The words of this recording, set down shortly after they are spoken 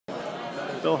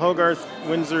Bill Hogarth,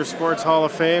 Windsor Sports Hall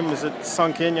of Fame. Is it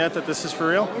sunk in yet that this is for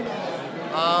real?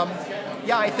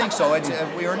 Yeah, I think so.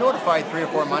 We were notified 3 or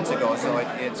 4 months ago, so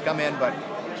it's come in, but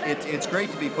it's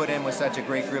great to be put in with such a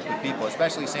great group of people,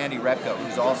 especially Sandy Repka,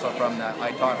 who's also from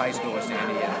I taught high school with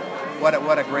Sandy, and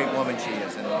what a great woman she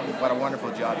is, and what a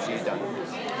wonderful job she's done.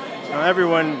 Now,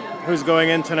 everyone who's going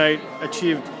in tonight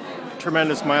achieved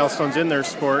tremendous milestones in their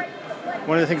sport.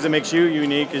 One of the things that makes you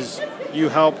unique is you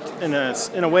helped, in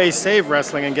a way, save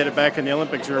wrestling and get it back in the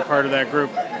Olympics. You were part of that group.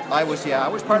 I was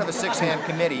part of the six-hand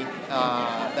committee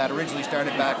that originally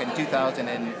started back in 2000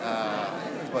 and it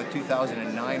was about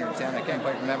 2009 or 10. I can't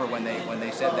quite remember when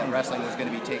they said that wrestling was going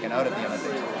to be taken out of the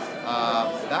Olympics.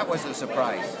 That was a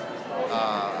surprise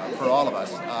for all of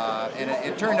us, and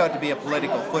it turned out to be a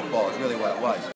political football is really what it was.